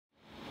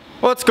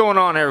What's going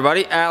on,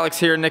 everybody? Alex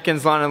here,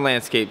 Nickens Lawn and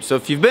Landscape. So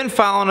if you've been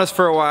following us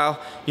for a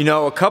while, you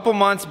know a couple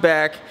months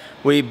back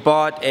we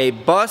bought a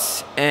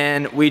bus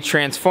and we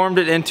transformed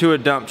it into a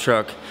dump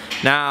truck.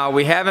 Now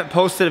we haven't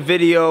posted a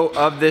video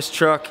of this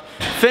truck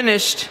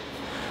finished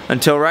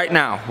until right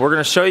now. We're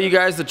gonna show you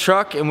guys the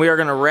truck and we are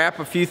gonna wrap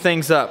a few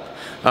things up.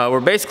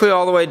 We're basically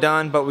all the way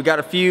done, but we got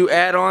a few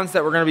add-ons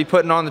that we're gonna be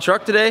putting on the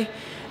truck today,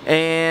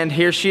 and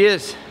here she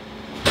is.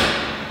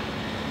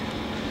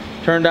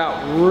 Turned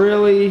out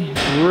really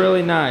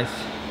nice.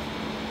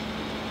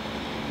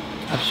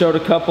 I've showed a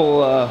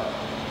couple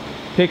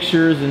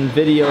pictures and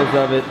videos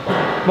of it,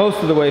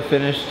 most of the way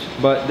finished,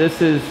 but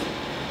this is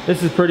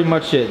pretty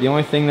much it. The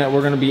only thing that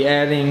we're going to be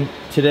adding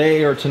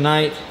today or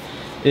tonight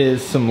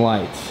is some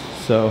lights.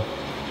 So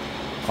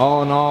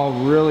all in all,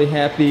 really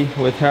happy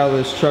with how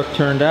this truck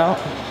turned out.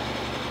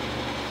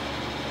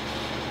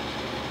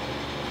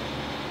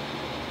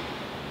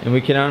 And we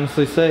can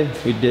honestly say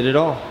we did it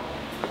all.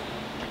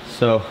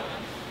 So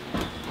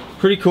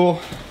pretty cool.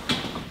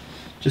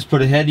 Just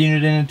put a head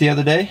unit in it the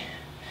other day,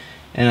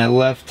 and I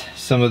left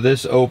some of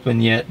this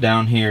open yet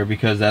down here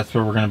because that's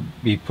where we're going to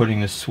be putting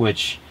the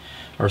switch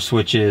or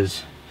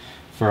switches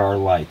for our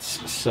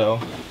lights. So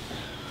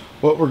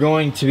what we're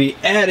going to be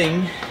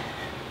adding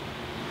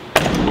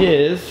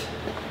is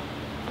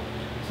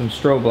some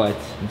strobe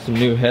lights and some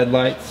new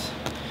headlights.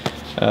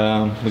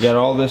 We got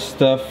all this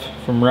stuff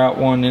from Route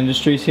 1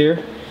 Industries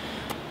here,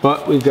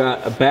 but we've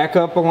got a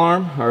backup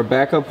alarm or a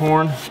backup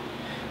horn.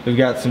 We've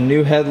got some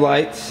new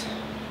headlights,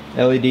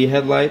 LED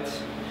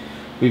headlights.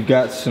 We've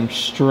got some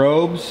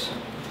strobes.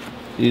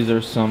 These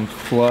are some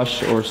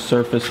flush or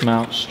surface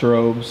mount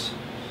strobes.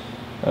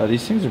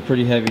 These things are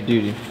pretty heavy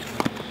duty,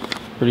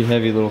 pretty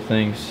heavy little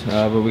things.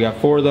 But we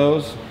got 4 of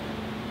those.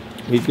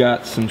 We've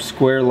got some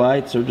square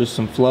lights or just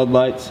some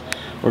floodlights.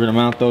 We're gonna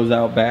mount those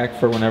out back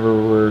for whenever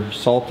we're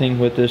salting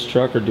with this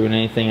truck or doing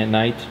anything at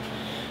night.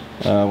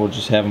 We'll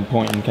just have them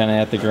pointing kind of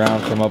at the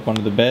ground from up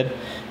under the bed.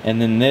 And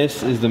then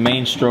this is the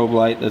main strobe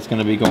light that's going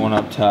to be going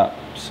up top.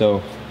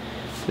 So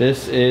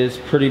this is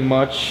pretty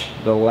much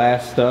the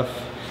last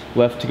stuff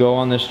left to go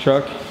on this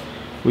truck.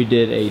 We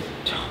did a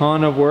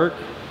ton of work,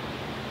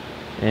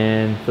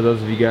 and for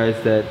those of you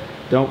guys that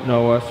don't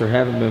know us or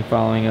haven't been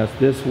following us,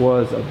 this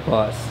was a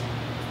bus.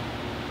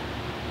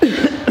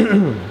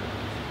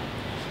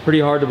 Pretty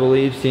hard to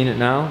believe seeing it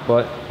now,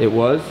 but it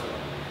was.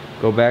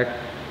 Go back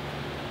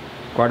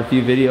quite a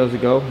few videos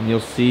ago and you'll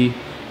see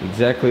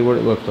exactly what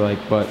it looked like,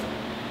 but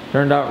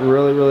turned out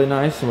really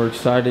nice, and we're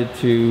excited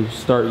to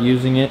start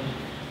using it.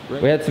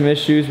 We had some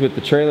issues with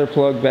the trailer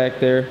plug back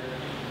there.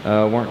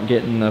 Weren't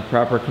getting the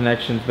proper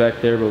connections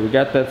back there, but we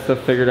got that stuff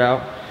figured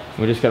out.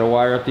 We just got to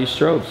wire up these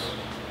strobes.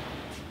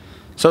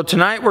 So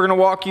tonight we're going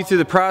to walk you through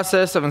the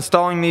process of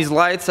installing these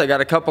lights. I got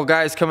a couple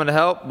guys coming to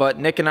help, but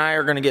Nick and I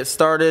are going to get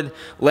started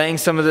laying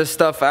some of this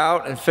stuff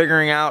out and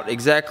figuring out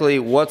exactly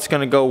what's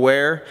going to go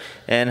where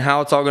and how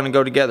it's all going to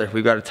go together.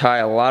 We've got to tie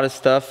a lot of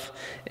stuff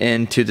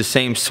into the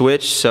same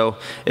switch, so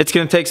it's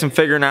going to take some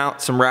figuring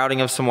out, some routing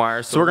of some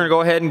wires. So we're going to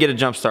go ahead and get a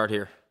jump start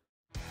here.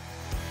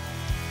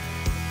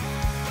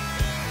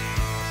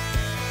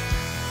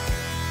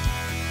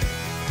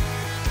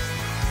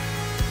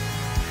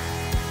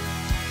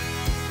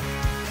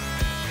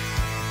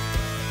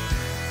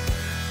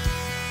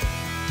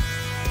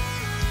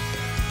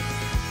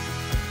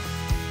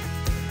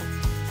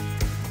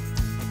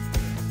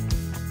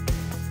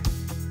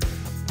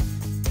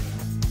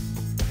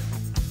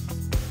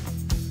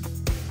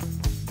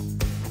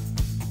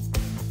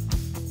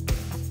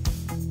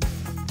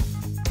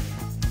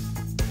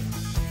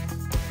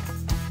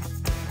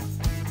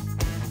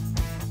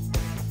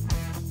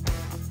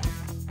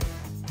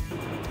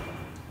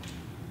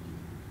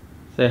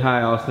 Say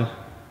hi, Allison.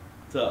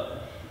 What's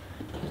up?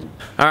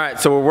 Alright,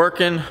 so we're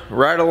working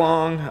right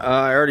along.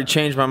 I already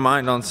changed my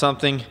mind on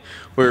something.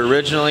 We were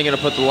originally going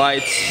to put the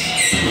lights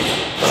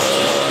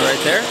right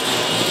there,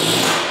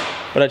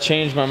 but I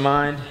changed my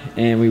mind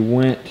and we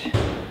went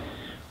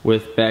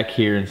with back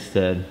here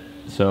instead.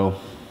 So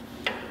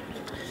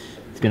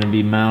it's going to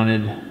be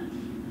mounted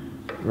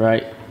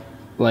right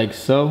like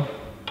so.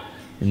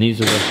 And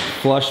these are the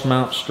flush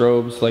mount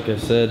strobes. Like I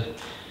said,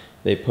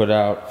 they put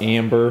out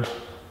amber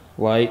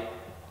light,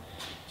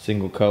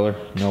 single color,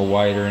 no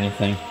white or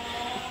anything.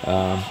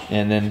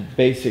 And then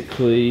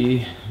basically,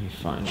 let me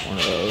find one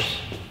of those.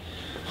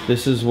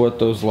 This is what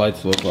those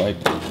lights look like.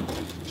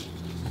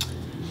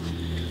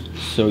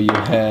 So you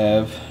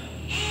have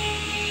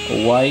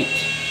a white,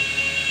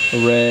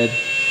 a red,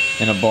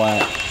 and a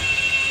black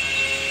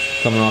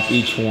coming off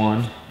each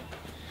one.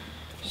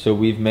 So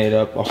we've made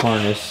up a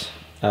harness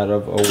out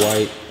of a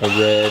white, a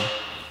red,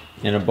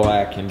 and a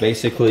black. And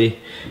basically,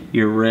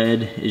 your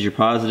red is your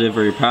positive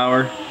or your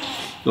power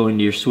going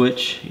to your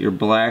switch, your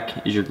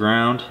black is your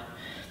ground,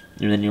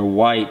 and then your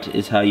white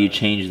is how you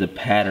change the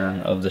pattern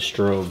of the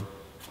strobe.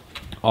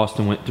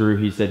 Austin went through,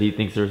 he said he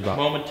thinks there's about...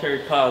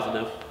 Momentary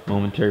positive.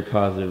 Momentary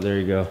positive, there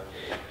you go.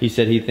 He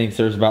said he thinks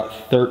there's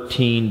about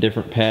 13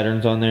 different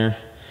patterns on there.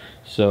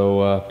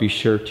 So be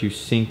sure to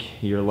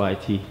sync your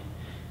lights. He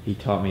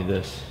taught me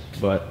this,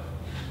 but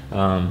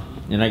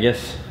And I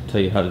guess I'll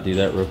tell you how to do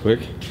that real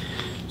quick.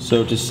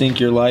 So to sync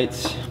your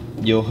lights,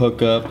 you'll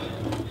hook up,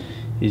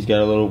 he's got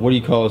a little, what do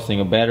you call this thing,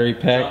 a battery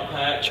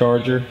pack,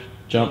 charger,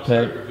 jump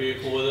pack. Your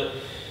vehicle with it.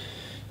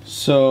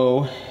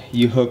 So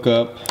you hook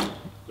up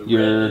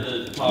your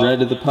red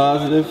to the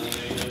positive,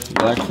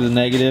 black to the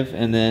negative,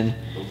 and then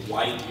the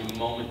white you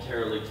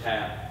momentarily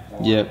tap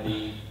on yep.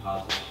 the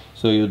positive.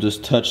 So you'll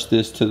just touch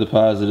this to the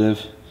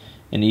positive,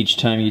 and each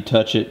time you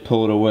touch it,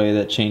 pull it away,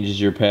 that changes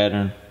your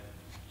pattern.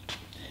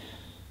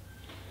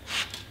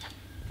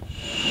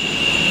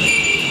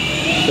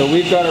 So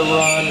we've got to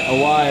run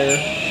a wire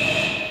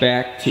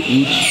back to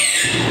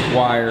each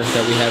wire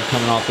that we have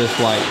coming off this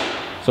light.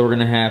 So we're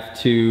gonna have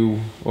to,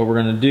 what we're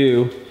gonna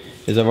do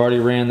is I've already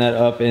ran that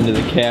up into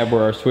the cab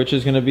where our switch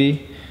is gonna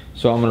be.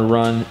 So I'm gonna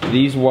run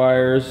these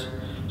wires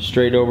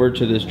straight over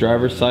to this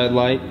driver's side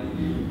light,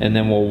 and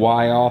then we'll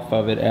Y off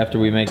of it after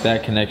we make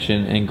that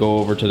connection and go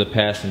over to the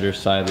passenger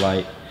side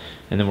light.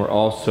 And then we're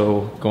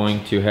also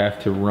going to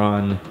have to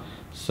run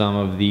some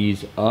of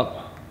these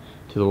up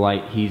to the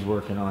light he's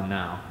working on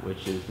now,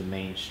 which is the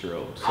main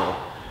strobe. So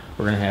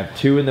we're gonna have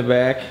two in the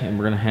back, and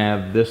we're gonna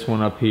have this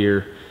one up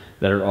here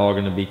that are all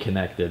gonna be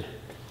connected.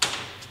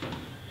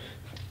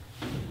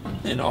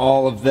 And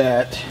all of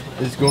that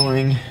is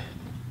going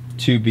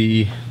to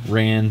be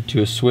ran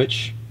to a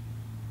switch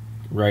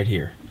right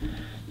here.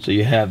 So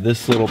you have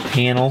this little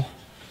panel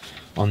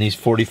on these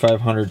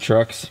 4500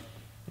 trucks,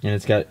 and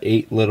it's got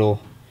 8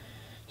 little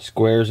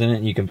squares in it,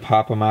 and you can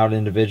pop them out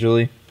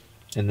individually,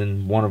 and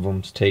then one of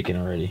them's taken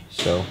already.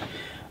 So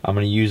I'm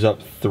going to use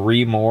up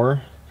 3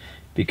 more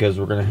because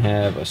we're going to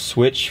have a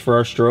switch for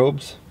our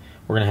strobes,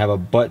 we're going to have a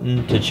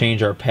button to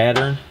change our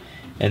pattern,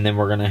 and then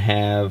we're going to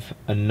have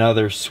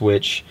another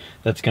switch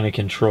that's going to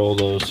control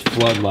those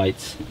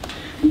floodlights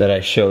that I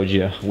showed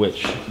you,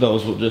 which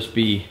those will just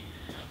be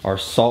our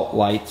salt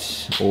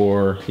lights,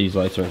 or these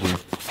lights right here,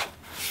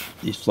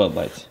 these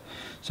floodlights.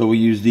 So we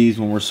use these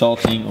when we're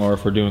salting, or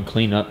if we're doing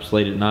cleanups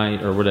late at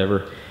night or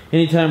whatever.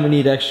 Anytime we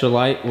need extra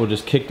light, we'll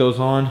just kick those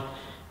on,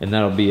 and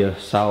that'll be a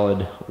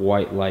solid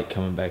white light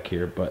coming back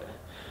here. But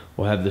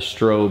we'll have the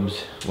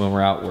strobes when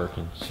we're out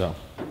working. So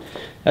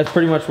that's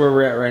pretty much where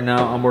we're at right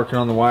now. I'm working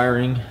on the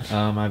wiring.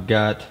 I've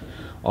got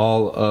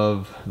all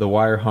of the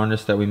wire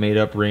harness that we made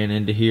up ran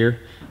into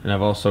here, and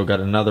I've also got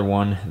another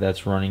one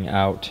that's running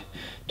out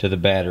to the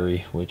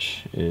battery,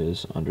 which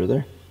is under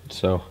there.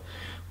 So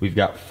we've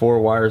got 4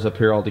 wires up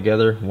here all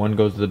together. 1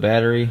 goes to the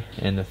battery,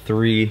 and the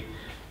 3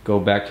 go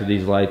back to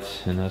these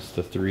lights, and that's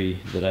the 3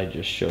 that I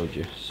just showed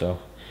you. So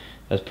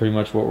that's pretty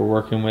much what we're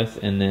working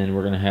with, and then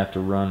we're gonna have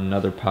to run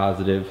another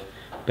positive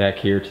back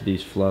here to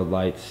these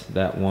floodlights.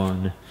 That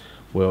one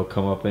will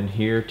come up in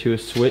here to a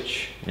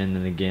switch, and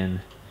then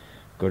again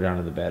go down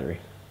to the battery.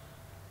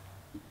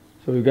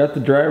 So we've got the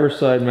driver's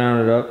side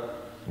mounted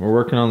up. We're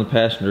working on the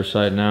passenger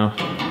side now.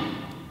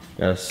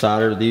 Gotta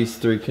solder these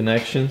 3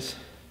 connections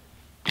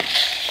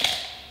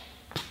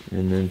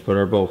and then put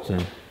our bolts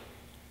in.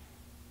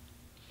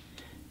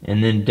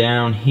 And then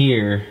down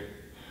here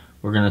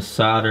we're gonna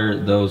solder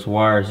those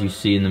wires you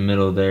see in the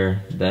middle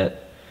there.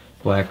 That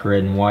black,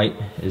 red, and white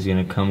is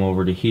gonna come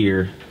over to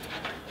here,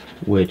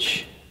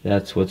 which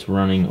that's what's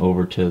running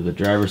over to the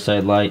driver's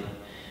side light,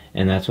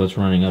 and that's what's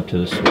running up to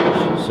the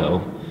switch.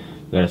 So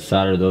we gotta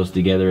solder those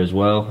together as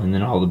well, and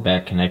then all the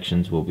back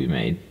connections will be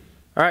made.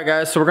 Alright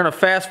guys, so we're gonna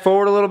fast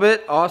forward a little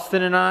bit.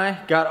 Austin and I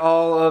got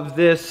all of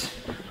this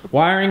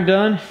wiring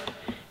done,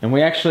 and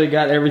we actually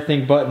got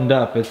everything buttoned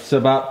up. It's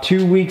about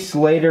 2 weeks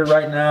later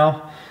right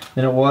now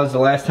than it was the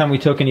last time we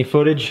took any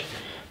footage,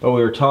 but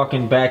we were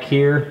talking back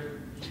here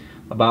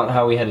about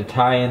how we had to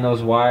tie in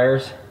those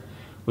wires.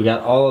 We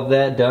got all of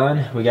that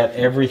done. We got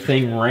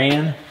everything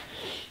ran,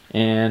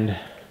 and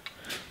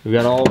we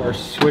got all of our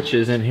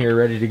switches in here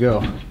ready to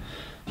go.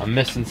 I'm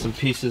missing some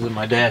pieces of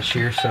my dash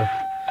here, so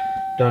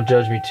don't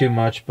judge me too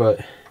much, but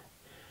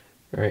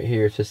right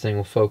here, if this thing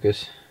will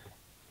focus.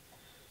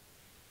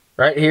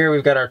 Right here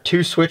we've got our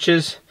 2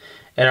 switches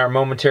and our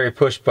momentary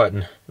push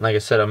button. Like I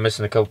said, I'm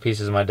missing a couple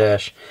pieces of my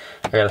dash.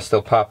 I gotta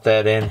still pop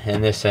that in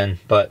and this in,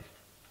 but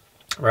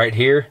right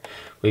here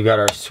we've got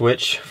our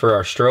switch for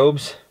our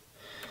strobes.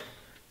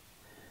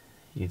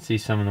 You can see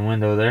some in the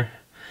window there.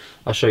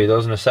 I'll show you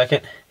those in a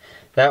second.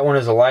 That one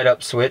is a light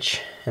up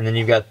switch, and then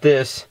you've got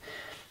this,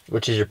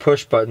 which is your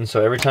push button.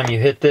 So every time you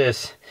hit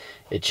this,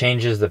 it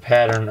changes the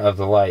pattern of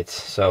the lights.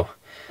 So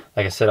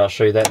like I said, I'll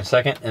show you that in a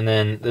second. And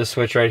then this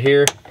switch right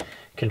here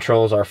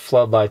controls our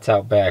floodlights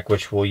out back,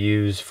 which we'll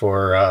use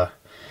for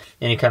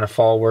any kind of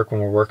fall work when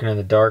we're working in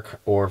the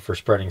dark, or for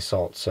spreading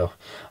salt. So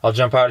I'll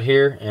jump out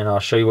here and I'll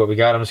show you what we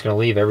got. I'm just going to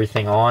leave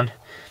everything on,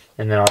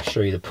 and then I'll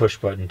show you the push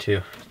button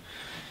too.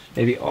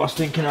 Maybe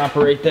Austin can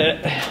operate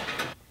that.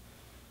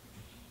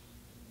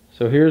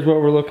 So here's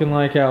what we're looking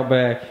like out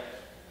back.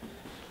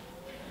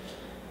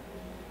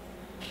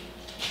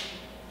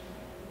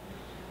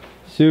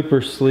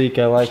 Super sleek.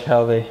 I like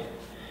how they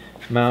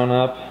mount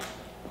up.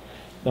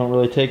 Don't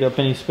really take up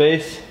any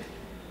space,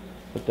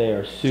 but they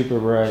are super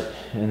bright.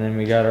 And then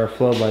we got our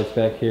floodlights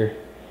back here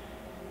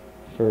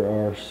for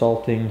our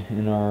salting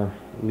and our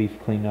leaf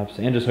cleanups,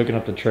 and just hooking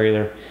up the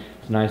trailer.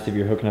 It's nice if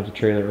you're hooking up the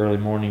trailer early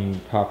morning, you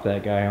pop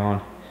that guy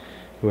on.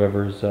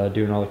 Whoever's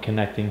doing all the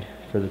connecting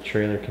for the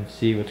trailer can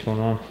see what's going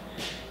on.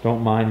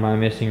 Don't mind my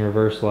missing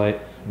reverse light.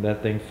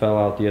 That thing fell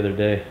out the other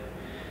day.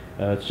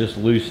 It's just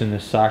loose in the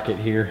socket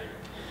here.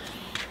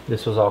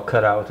 This was all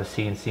cut out with a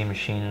CNC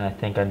machine, and I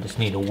think I just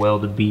need to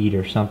weld a bead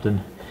or something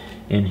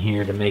in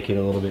here to make it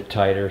a little bit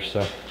tighter.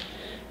 So I'm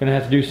gonna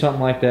have to do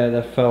something like that.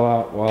 That fell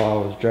out while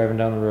I was driving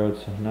down the road,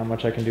 so not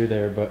much I can do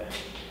there, but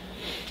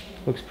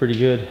looks pretty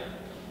good.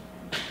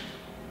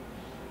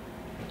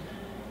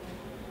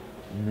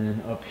 And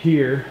then up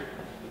here,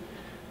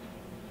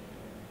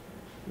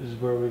 this is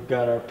where we've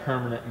got our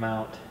permanent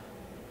mount.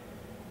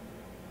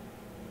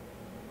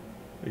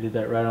 We did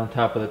that right on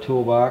top of the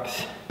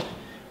toolbox.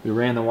 We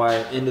ran the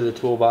wire into the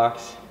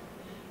toolbox,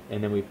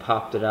 and then we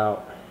popped it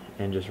out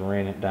and just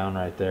ran it down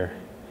right there.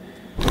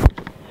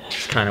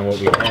 That's kind of what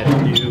we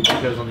had to do,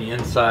 because on the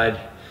inside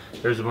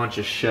there's a bunch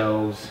of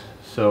shelves,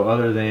 so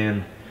other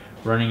than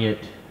running it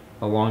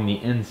along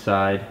the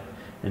inside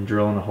and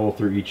drilling a hole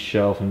through each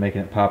shelf and making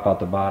it pop out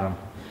the bottom,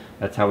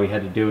 that's how we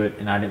had to do it.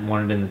 And I didn't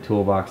want it in the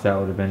toolbox. That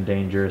would have been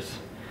dangerous.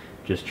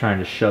 Just trying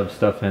to shove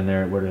stuff in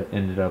there, it would have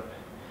ended up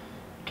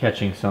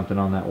catching something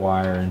on that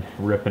wire and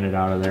ripping it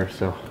out of there.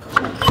 So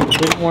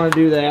didn't want to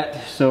do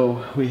that,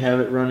 so we have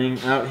it running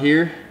out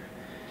here,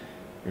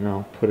 and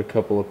I'll put a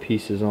couple of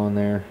pieces on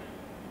there,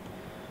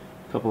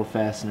 a couple of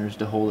fasteners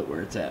to hold it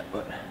where it's at.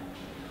 But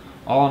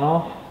all in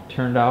all,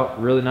 turned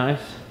out really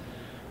nice.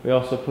 We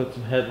also put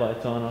some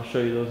headlights on. I'll show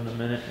you those in a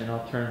minute, and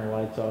I'll turn the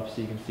lights off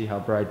so you can see how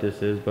bright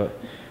this is. But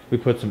we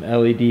put some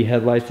LED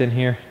headlights in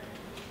here.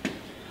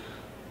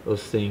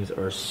 Those things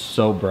are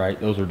so bright.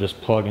 Those are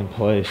just plug and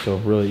play, so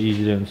really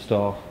easy to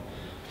install.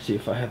 See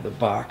if I have the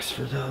box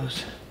for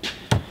those.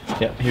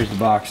 Yep, here's the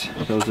box.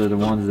 Those are the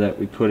ones that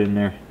we put in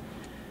there.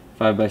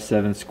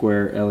 5x7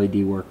 square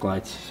LED work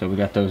lights. So we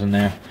got those in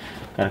there.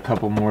 Got a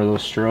couple more of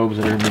those strobes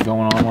that are gonna be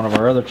going on one of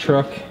our other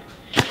truck.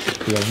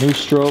 We got a new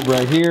strobe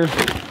right here.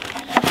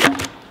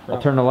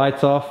 I'll turn the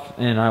lights off,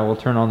 and I will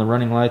turn on the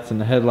running lights and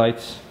the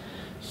headlights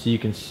so you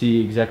can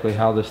see exactly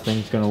how this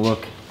thing's gonna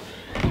look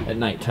at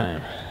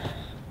nighttime.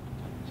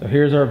 So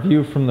here's our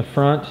view from the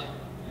front.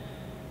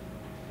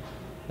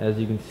 As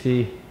you can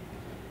see,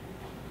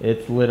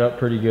 it's lit up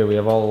pretty good. We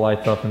have all the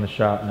lights off in the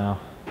shop now.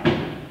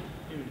 Even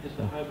hit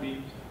the high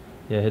beams.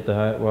 Yeah, hit the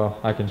high, well,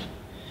 I can,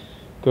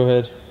 go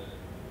ahead.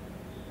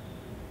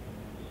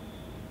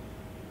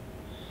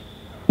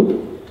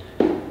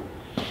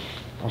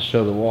 I'll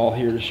show the wall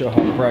here to show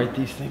how bright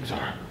these things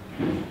are.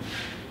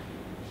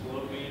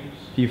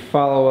 If you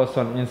follow us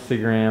on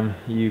Instagram,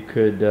 you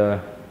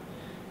could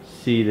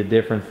see the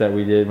difference that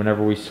we did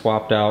whenever we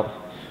swapped out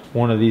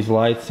one of these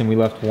lights and we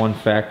left one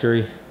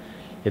factory.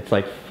 It's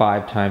like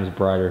 5 times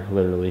brighter,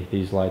 literally.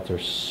 These lights are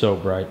so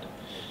bright.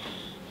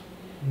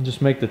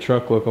 Just make the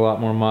truck look a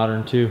lot more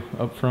modern too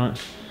up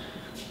front.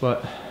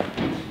 But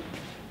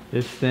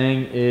this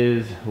thing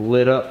is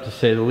lit up, to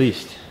say the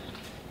least.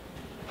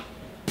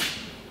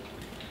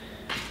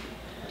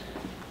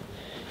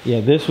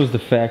 Yeah, this was the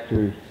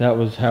factory. That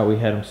was how we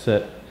had them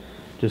set.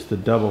 Just a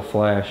double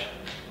flash.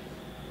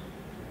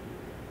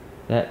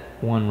 That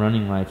one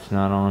running light's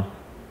not on.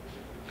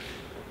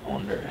 I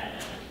wonder.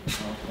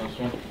 Oh, this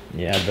one?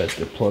 Yeah, I bet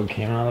the plug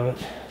came out of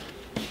it.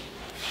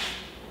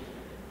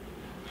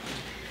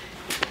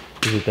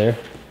 Is it there?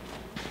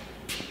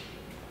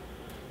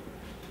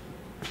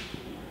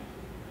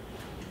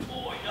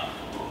 Oh, yeah.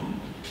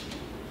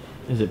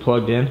 Is it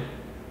plugged in?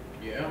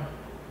 Yeah.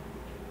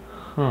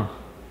 Huh.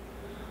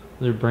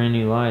 They're brand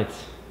new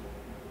lights.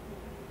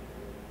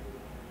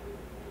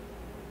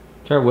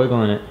 Try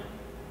wiggling it.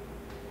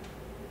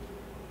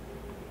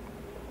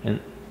 And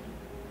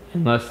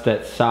unless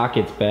that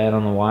socket's bad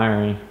on the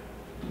wiring,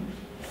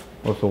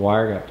 or if the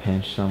wire got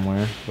pinched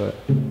somewhere, but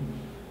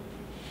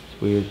it's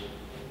weird.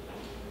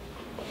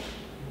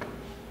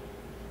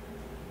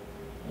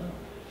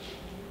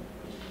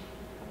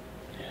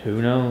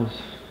 Who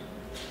knows?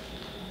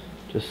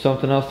 Just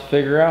something else to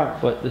figure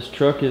out, but this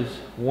truck is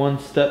one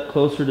step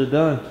closer to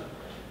done.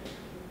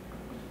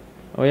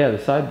 Oh yeah, the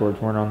sideboards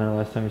weren't on there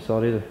last time we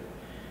saw it either.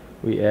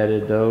 We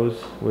added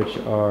those, which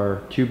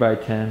are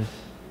 2x10s.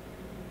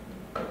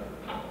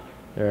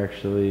 They're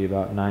actually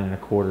about 9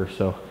 1/4,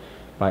 so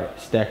by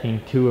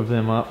stacking 2 of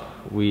them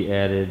up, we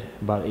added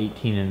about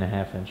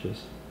 18.5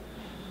 inches.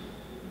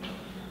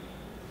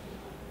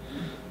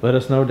 Let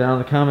us know down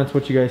in the comments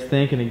what you guys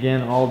think, and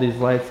again, all these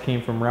lights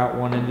came from Route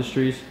 1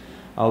 Industries.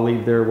 I'll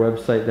leave their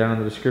website down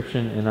in the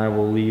description, and I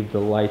will leave the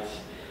lights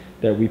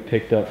that we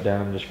picked up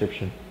down in the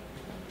description.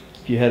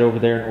 If you head over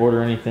there and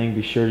order anything,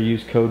 be sure to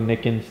use code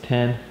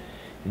Nickens10,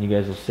 and you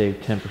guys will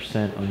save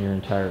 10% on your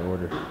entire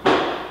order.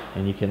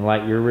 And you can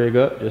light your rig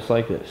up just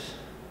like this.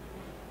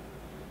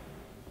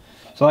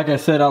 So like I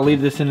said, I'll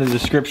leave this in the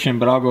description,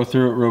 but I'll go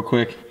through it real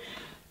quick.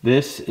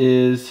 This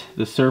is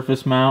the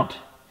surface mount.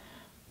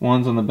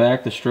 One's on the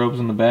back, the strobes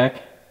on the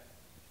back.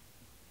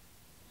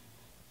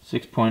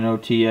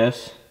 6.0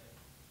 TS.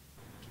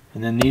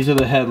 And then these are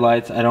the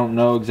headlights. I don't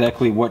know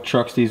exactly what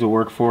trucks these will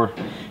work for.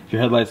 If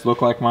your headlights look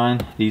like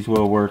mine, these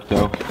will work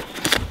though.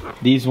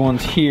 These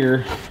ones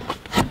here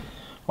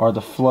are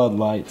the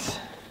floodlights.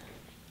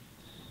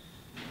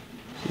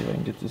 See if I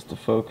can get this to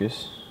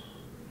focus.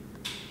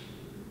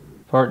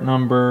 Part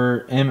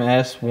number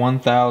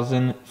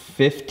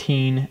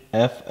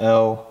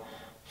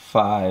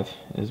MS1015FL5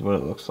 is what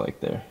it looks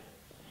like there.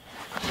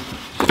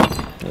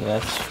 So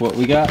that's what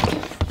we got.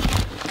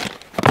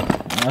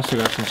 I also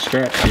got some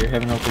scraps here.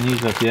 Haven't opened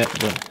these up yet,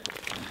 but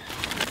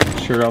I'm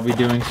sure I'll be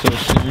doing so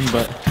soon.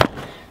 But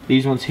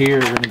these ones here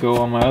are going to go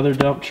on my other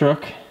dump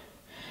truck,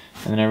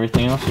 and then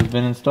everything else has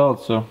been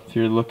installed. So if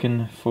you're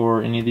looking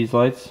for any of these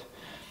lights,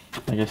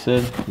 like I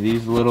said,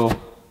 these little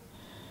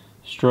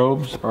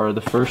strobes are the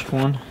first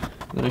one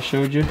that I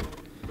showed you.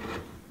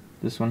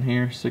 This one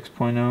here,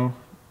 6.0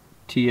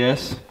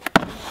 TS,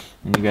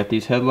 and you got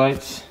these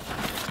headlights,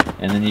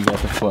 and then you got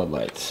the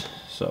floodlights.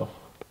 So,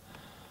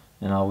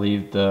 and I'll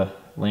leave the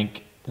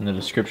link in the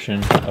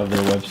description of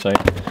their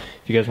website.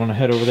 If you guys want to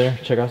head over there,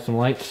 check out some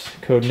lights.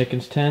 Code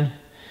Nickens10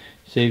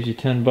 saves you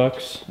 $10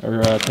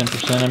 or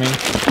 10%, I mean.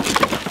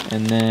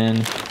 And then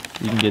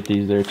you can get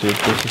these there too.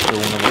 This is for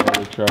one of our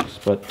other trucks,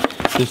 but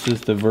this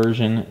is the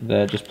version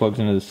that just plugs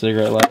into the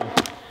cigarette lighter.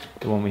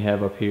 The one we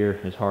have up here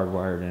is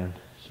hardwired in.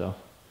 So,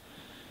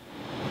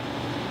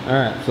 all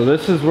right. So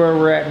this is where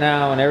we're at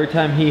now, and every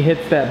time he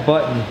hits that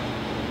button,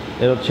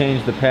 it'll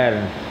change the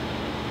pattern.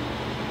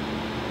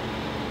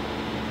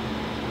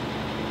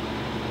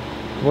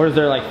 What is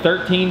there, like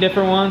 13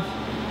 different ones? I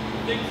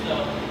think so.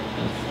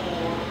 That's 4,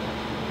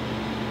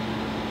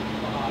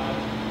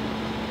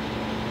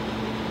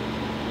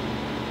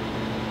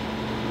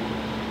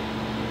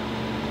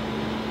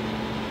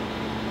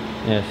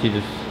 5. Yes, you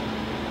just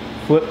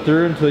flip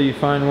through until you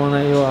find one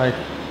that you like.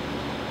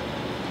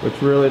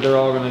 Which really they're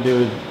all going to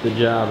do the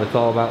job. It's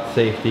all about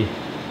safety.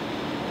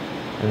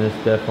 And this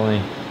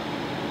definitely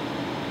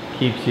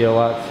keeps you a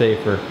lot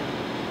safer.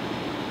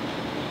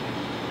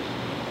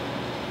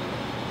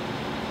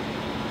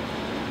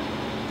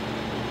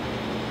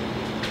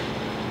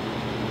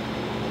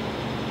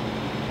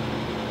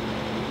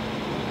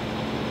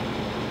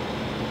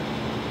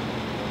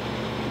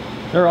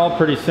 They're all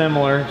pretty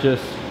similar,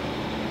 just,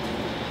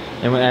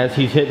 and as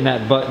he's hitting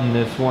that button,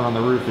 this one on the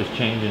roof is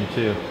changing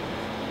too.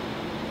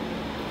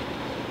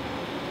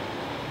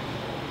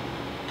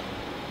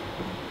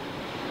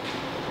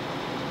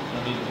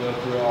 No need to go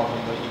through all of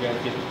them, but you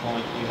guys get the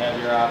point. You have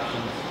your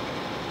options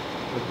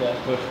with that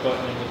push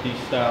button, and with these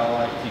style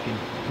lights, you can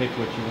pick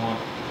what you want.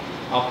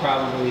 I'll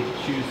probably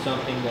choose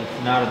something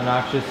that's not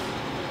obnoxious,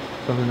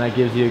 something that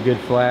gives you a good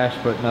flash,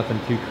 but nothing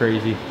too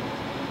crazy.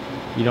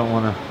 You don't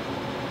want to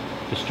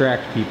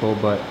distract people,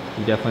 but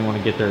you definitely want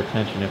to get their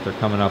attention if they're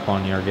coming up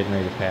on you or getting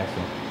ready to pass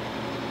you.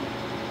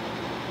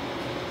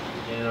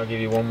 And I'll give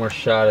you one more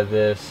shot of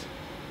this.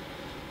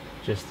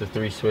 Just the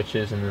 3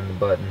 switches and then the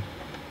button.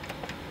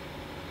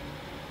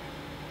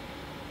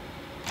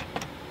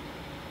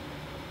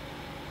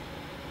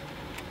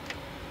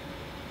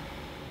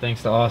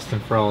 Thanks to Austin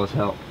for all his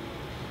help.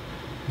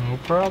 No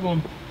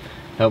problem.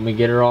 Helped me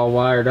get her all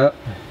wired up.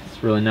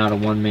 It's really not a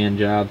one-man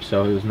job,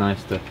 so it was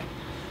nice to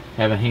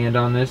have a hand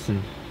on this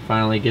and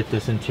finally get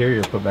this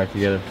interior put back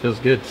together. Feels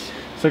good.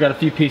 Still got a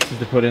few pieces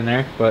to put in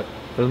there, but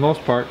for the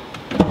most part,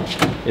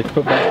 it's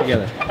put back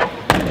together.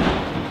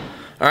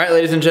 Alright,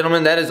 ladies and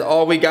gentlemen, that is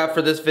all we got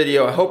for this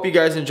video. I hope you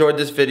guys enjoyed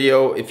this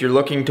video. If you're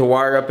looking to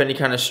wire up any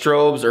kind of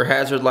strobes or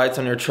hazard lights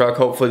on your truck,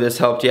 hopefully this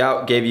helped you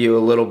out, gave you a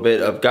little bit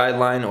of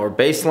guideline or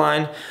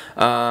baseline.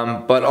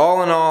 But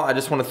all in all, I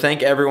just want to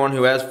thank everyone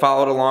who has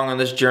followed along on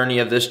this journey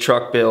of this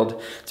truck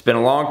build. It's been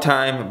a long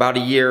time, about a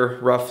year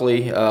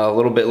roughly, a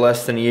little bit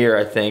less than a year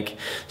I think.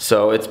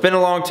 So it's been a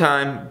long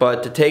time,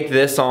 but to take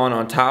this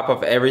on top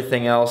of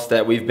everything else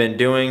that we've been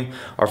doing,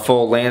 our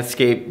full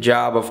landscape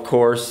job of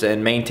course,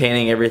 and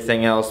maintaining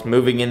everything else,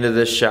 moving into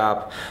this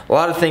shop, a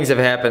lot of things have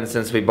happened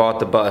since we bought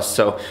the bus.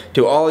 So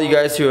to all you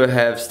guys who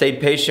have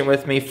stayed patient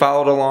with me,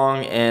 followed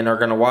along, and are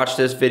going to watch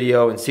this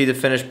video and see the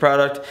finished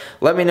product,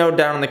 let me know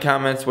down in the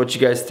comments what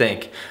you guys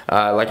think.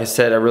 Like I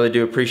said, I really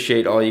do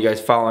appreciate all you guys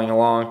following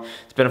along.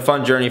 It's been a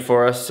fun journey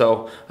for us,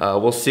 so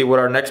we'll see what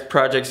our next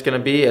project's going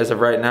to be. As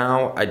of right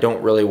now, I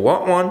don't really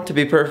want one, to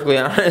be perfectly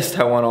honest.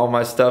 I want all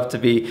my stuff to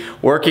be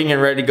working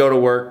and ready to go to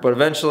work, but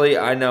eventually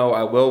I know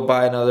I will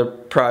buy another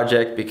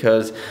project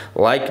because,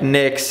 like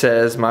Nick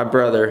says, my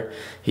brother,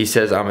 he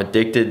says I'm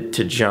addicted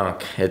to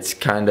junk. It's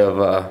kind of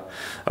a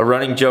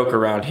running joke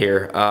around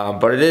here,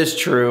 but it is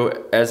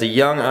true. As a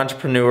young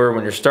entrepreneur,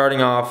 when you're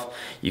starting off,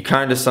 you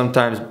kind of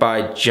sometimes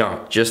buy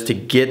junk just to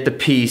get the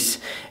piece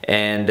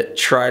and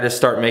try to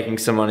start making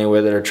some money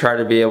with it, or try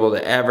to be able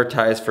to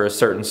advertise for a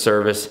certain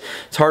service.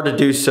 It's hard to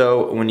do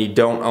so when you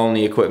don't own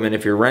the equipment.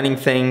 If you're renting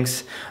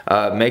things,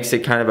 it makes it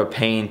kind of a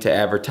pain to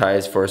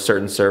advertise for a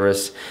certain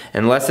service,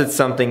 unless it's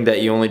something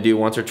that you only do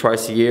once or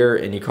twice a year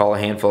and you call a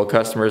handful of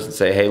customers and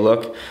say, hey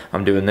look,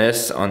 I'm doing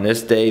this on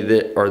this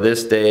day, or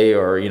this day,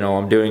 or you know,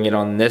 I'm doing doing it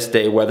on this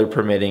day, weather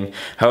permitting,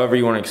 however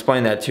you want to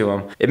explain that to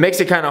them. It makes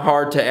it kind of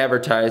hard to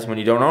advertise when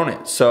you don't own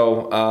it.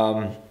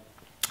 So,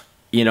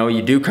 you know,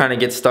 you do kind of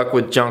get stuck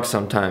with junk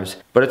sometimes.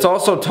 But it's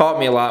also taught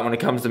me a lot when it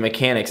comes to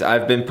mechanics.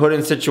 I've been put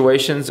in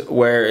situations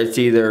where it's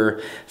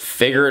either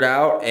figure it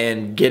out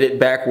and get it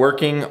back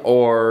working,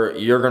 or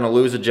you're gonna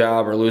lose a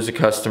job or lose a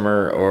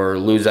customer or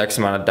lose X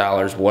amount of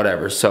dollars,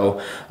 whatever. So,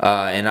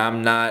 and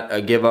I'm not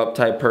a give up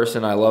type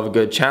person. I love a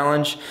good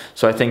challenge.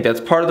 So I think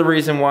that's part of the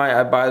reason why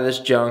I buy this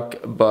junk,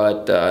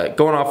 but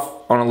going off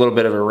on a little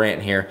bit of a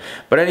rant here.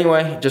 But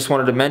anyway, just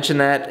wanted to mention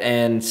that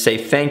and say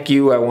thank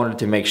you. I wanted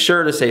to make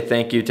sure to say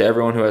thank you to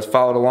everyone who has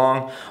followed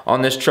along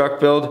on this truck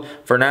build.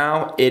 For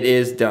now, it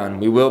is done.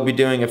 We will be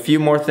doing a few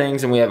more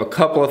things, and we have a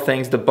couple of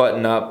things to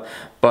button up,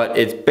 but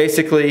it's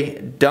basically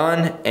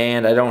done,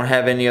 and I don't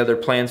have any other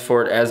plans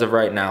for it as of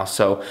right now.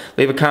 So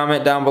leave a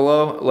comment down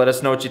below. Let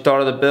us know what you thought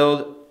of the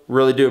build.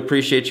 Really do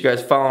appreciate you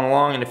guys following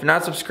along, and if you're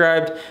not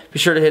subscribed, be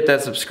sure to hit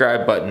that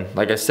subscribe button.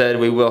 Like I said,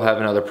 we will have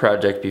another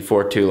project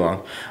before too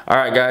long.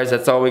 Alright guys,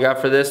 that's all we got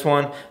for this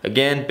one.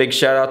 Again, big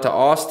shout out to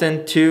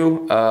Austin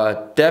too.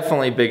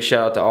 Definitely big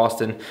shout out to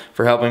Austin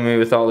for helping me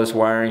with all this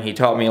wiring. He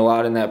taught me a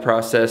lot in that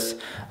process.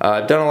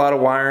 I've done a lot of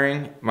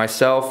wiring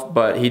myself,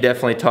 but he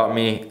definitely taught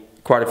me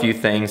quite a few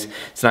things.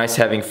 It's nice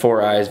having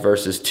 4 eyes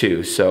versus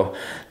 2. So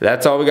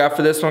that's all we got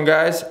for this one,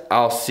 guys.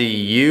 I'll see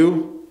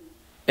you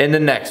in the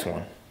next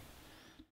one.